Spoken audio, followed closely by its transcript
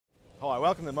Hi,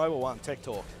 welcome to Mobil One Tech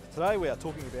Talk. Today we are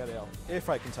talking about our air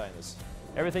freight containers.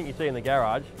 Everything you see in the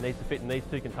garage needs to fit in these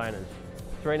two containers,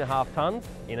 3.5 tonnes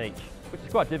in each, which is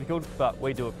quite difficult, but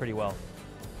we do it pretty well.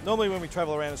 Normally when we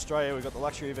travel around Australia, we've got the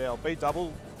luxury of our B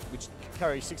double, which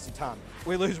carries 60 tonne.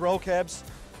 We lose roll cabs,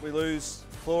 we lose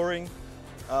flooring,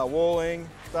 walling,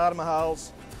 data mahals.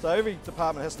 So every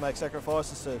department has to make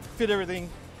sacrifices to fit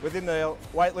everything within their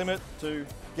weight limit to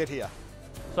get here.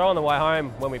 So on the way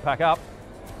home, when we pack up,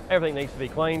 everything needs to be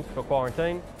cleaned for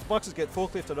quarantine. Boxes get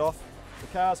forklifted off, the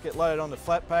cars get loaded onto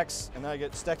flat packs and they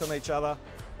get stacked on each other,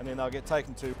 and then they'll get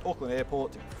taken to Auckland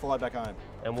Airport to fly back home.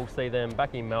 And we'll see them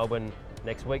back in Melbourne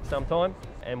next week sometime,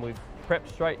 and we've prepped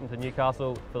straight into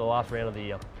Newcastle for the last round of the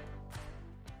year.